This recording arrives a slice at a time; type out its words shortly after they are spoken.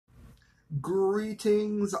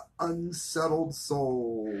Greetings, unsettled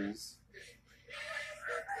souls.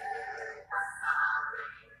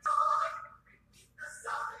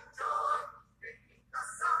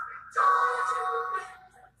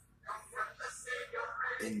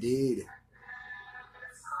 Indeed.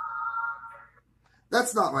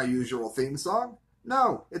 That's not my usual theme song.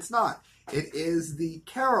 No, it's not. It is the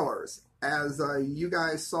Carolers. As you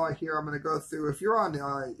guys saw here, I'm going to go through. If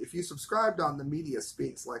you subscribed on the Media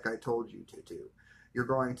Speaks like I told you to do, you're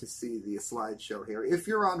going to see the slideshow here. If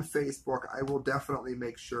you're on Facebook, I will definitely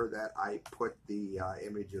make sure that I put the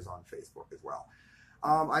images on Facebook as well.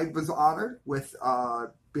 I was honored with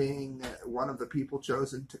being one of the people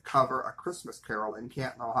chosen to cover A Christmas Carol in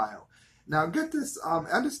Canton, Ohio. Now, get this,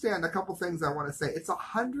 understand a couple things I want to say. It's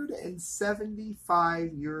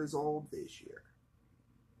 175 years old this year.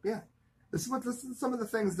 Yeah, this is some of the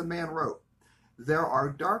things the man wrote. There are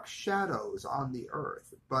dark shadows on the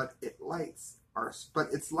earth, but its lights are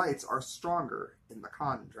stronger in the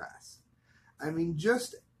contrast. I mean,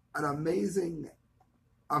 just an amazing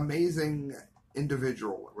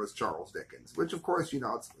individual was Charles Dickens, which of course,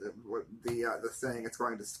 it's the saying, it's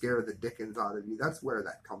going to scare the Dickens out of you. That's where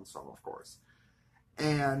that comes from, of course.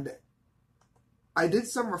 And I did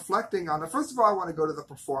some reflecting on it. First of all, I want to go to the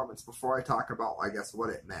performance before I talk about, I guess, what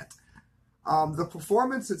it meant. The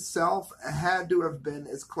performance itself had to have been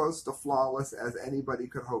as close to flawless as anybody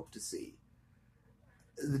could hope to see.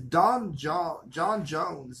 John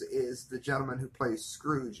Jones is the gentleman who plays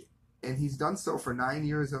Scrooge, and he's done so for 9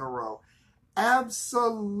 years in a row.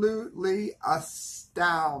 Absolutely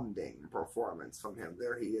astounding performance from him.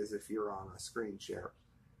 There he is if you're on a screen share.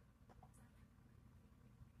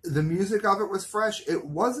 The music of it was fresh. It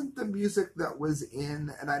wasn't the music that was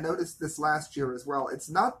in, and I noticed this last year as well, it's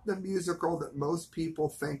not the musical that most people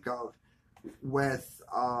think of with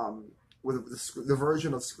the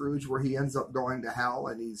version of Scrooge where he ends up going to hell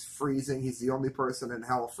and he's freezing. He's the only person in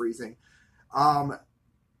hell freezing.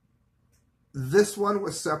 This one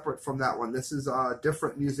was separate from that one. This is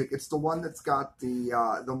different music. It's the one that's got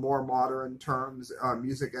the more modern terms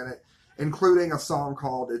music in it, including a song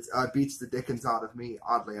called "It Beats the Dickens Out of Me,"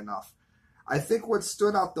 oddly enough. I think what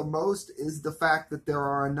stood out the most is the fact that there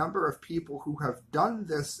are a number of people who have done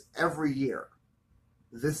this every year.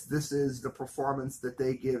 This is the performance that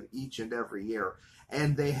they give each and every year.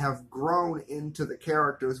 And they have grown into the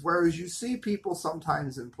characters, whereas you see people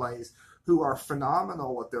sometimes in plays who are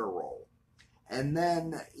phenomenal at their role. And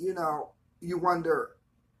then, you wonder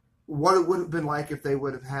what it would have been like if they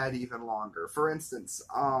would have had even longer. For instance,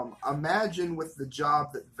 imagine with the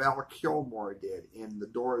job that Val Kilmer did in the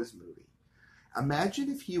Doors movie. Imagine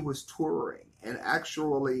if he was touring and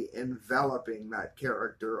actually enveloping that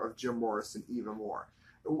character of Jim Morrison even more.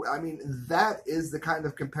 I mean, that is the kind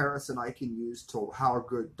of comparison I can use to how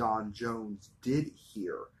good Don Jones did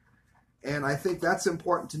here. And I think that's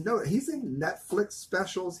important to note. He's in Netflix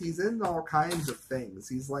specials. He's in all kinds of things.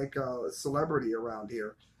 He's like a celebrity around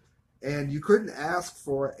here. And you couldn't ask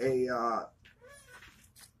for a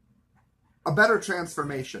better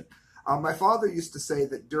transformation. My father used to say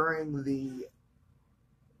that during the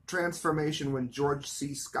transformation when George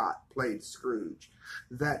C. Scott played Scrooge,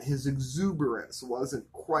 that his exuberance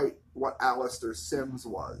wasn't quite what Alistair Sims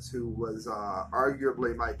was, who was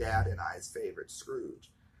arguably my dad and I's favorite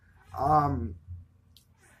Scrooge.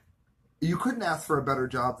 You couldn't ask for a better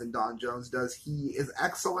job than Don Jones does. He is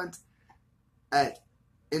excellent at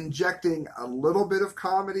injecting a little bit of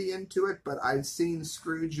comedy into it, but I've seen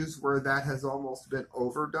Scrooges where that has almost been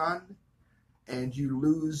overdone, and you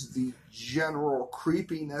lose the general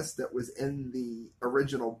creepiness that was in the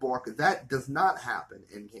original book. That does not happen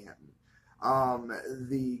in Canton.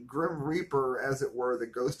 The Grim Reaper, as it were, the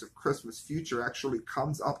ghost of Christmas Future, actually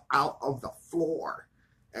comes up out of the floor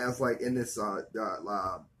as like in this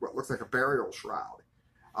what looks like a burial shroud.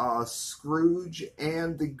 Scrooge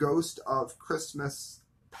and the ghost of Christmas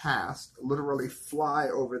Past literally fly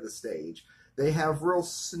over the stage. They have real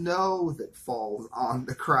snow that falls on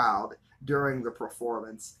the crowd during the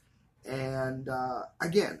performance. And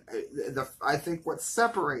again, I think what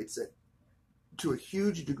separates it to a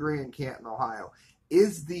huge degree in Canton, Ohio,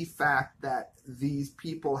 is the fact that these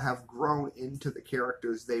people have grown into the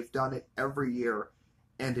characters. They've done it every year,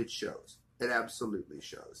 and it shows. It absolutely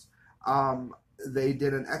shows. They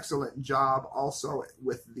did an excellent job also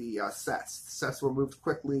with the sets. The sets were moved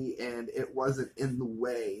quickly, and it wasn't in the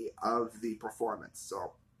way of the performance.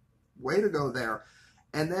 So, way to go there.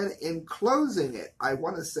 And then in closing it, I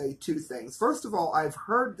want to say two things. First of all, I've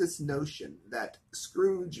heard this notion that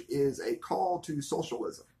Scrooge is a call to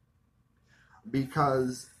socialism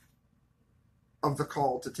because of the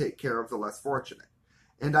call to take care of the less fortunate.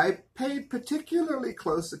 And I paid particularly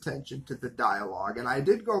close attention to the dialogue, and I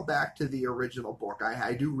did go back to the original book.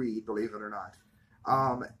 I do read, believe it or not.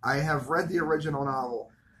 I have read the original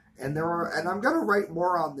novel, and I'm going to write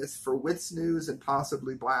more on this for WitsNews and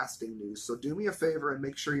possibly Blasting News. So do me a favor and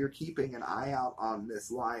make sure you're keeping an eye out on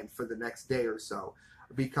this line for the next day or so,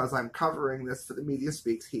 because I'm covering this for the Media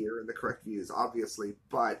Speaks here in the Correct Views, obviously,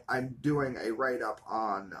 but I'm doing a write-up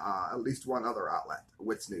on at least one other outlet,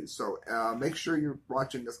 WitsNews. So make sure you're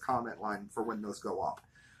watching this comment line for when those go up.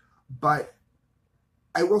 But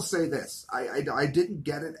I will say this. I didn't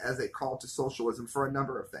get it as a call to socialism for a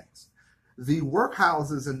number of things. The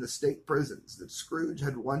workhouses and the state prisons that Scrooge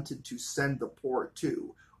had wanted to send the poor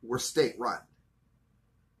to were state-run.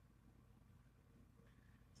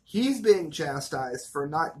 He's being chastised for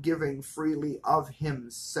not giving freely of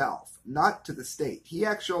himself, not to the state. He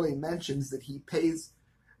actually mentions that he pays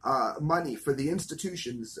money for the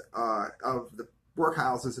institutions of the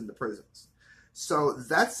workhouses and the prisons. So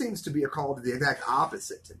that seems to be a call to the exact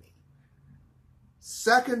opposite to me.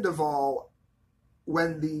 Second of all,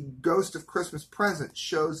 when the Ghost of Christmas Present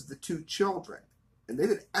shows the two children, and they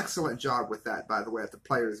did an excellent job with that, by the way, at the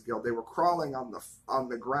Players Guild. They were crawling on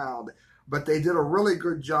the ground, but they did a really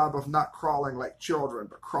good job of not crawling like children,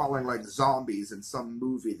 but crawling like zombies in some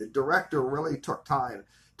movie. The director really took time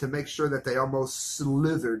to make sure that they almost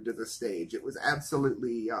slithered to the stage. It was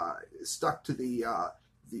absolutely stuck to the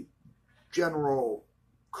general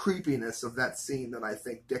creepiness of that scene that I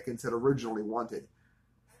think Dickens had originally wanted.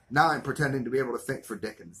 Now I'm pretending to be able to think for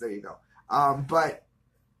Dickens. There you go. But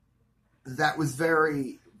that was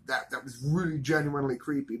that was really genuinely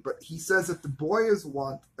creepy. But he says that the boy is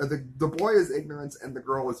the boy is ignorance and the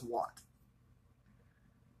girl is want.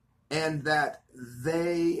 And that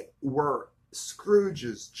they were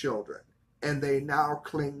Scrooge's children, and they now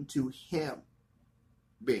cling to him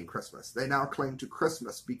being Christmas. They now cling to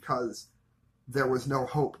Christmas because there was no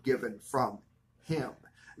hope given from him.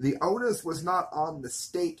 The onus was not on the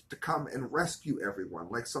state to come and rescue everyone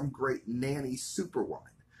like some great nanny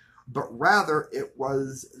superwoman, but rather it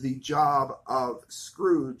was the job of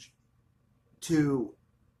Scrooge to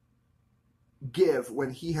give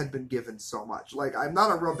when he had been given so much. Like, I'm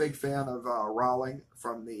not a real big fan of Rowling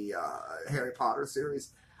from the Harry Potter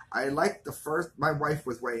series. I liked the first. My wife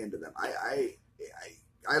was way into them. I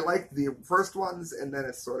liked the first ones, and then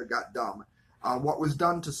it sort of got dumb. What was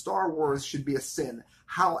done to Star Wars should be a sin.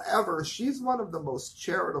 However, she's one of the most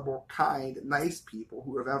charitable, kind, nice people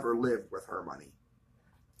who have ever lived with her money.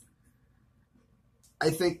 I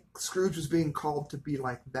think Scrooge was being called to be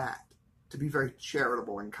like that, to be very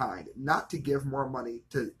charitable and kind, not to give more money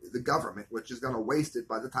to the government, which is going to waste it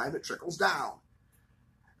by the time it trickles down.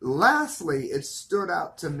 Lastly, it stood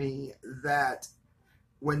out to me that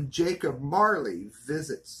when Jacob Marley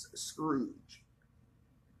visits Scrooge,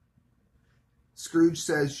 Scrooge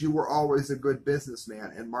says, "You were always a good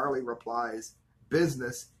businessman," and Marley replies,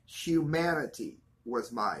 "Business, humanity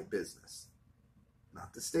was my business.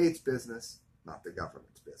 Not the state's business, not the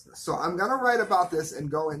government's business." So I'm going to write about this and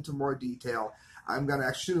go into more detail. I'm going to,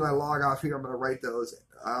 as soon as I log off here, I'm going to write those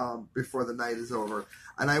before the night is over.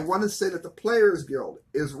 And I want to say that the Players Guild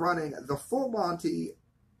is running the Full Monty,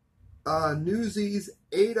 Newsies,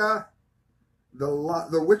 Ada,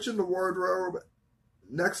 the Witch in the Wardrobe,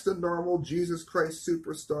 Next to Normal, Jesus Christ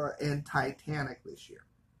Superstar, and Titanic this year.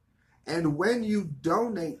 And when you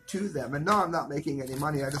donate to them, and no, I'm not making any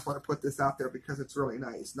money, I just want to put this out there because it's really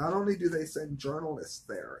nice. Not only do they send journalists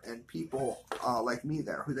there and people like me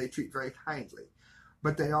there who they treat very kindly,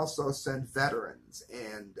 but they also send veterans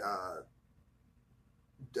and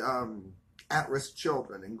at-risk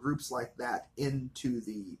children and groups like that into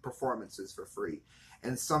the performances for free,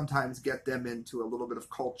 and sometimes get them into a little bit of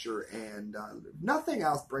culture, and nothing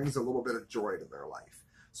else brings a little bit of joy to their life.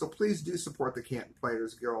 So please do support the Canton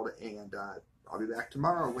Players Guild, and I'll be back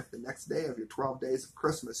tomorrow with the next day of your 12 days of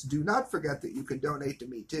Christmas. Do not forget that you can donate to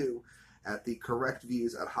me too at the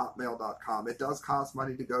correctviews@hotmail.com. It does cost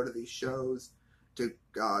money to go to these shows, to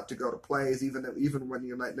go to plays, even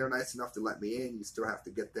when they're nice enough to let me in, you still have to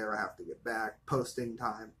get there, I have to get back, posting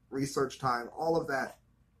time, research time, all of that.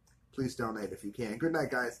 Please donate if you can. Good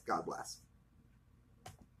night, guys. God bless.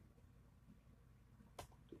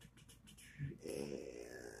 And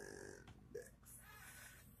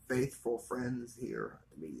faithful friends here at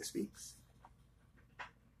the Media Speaks.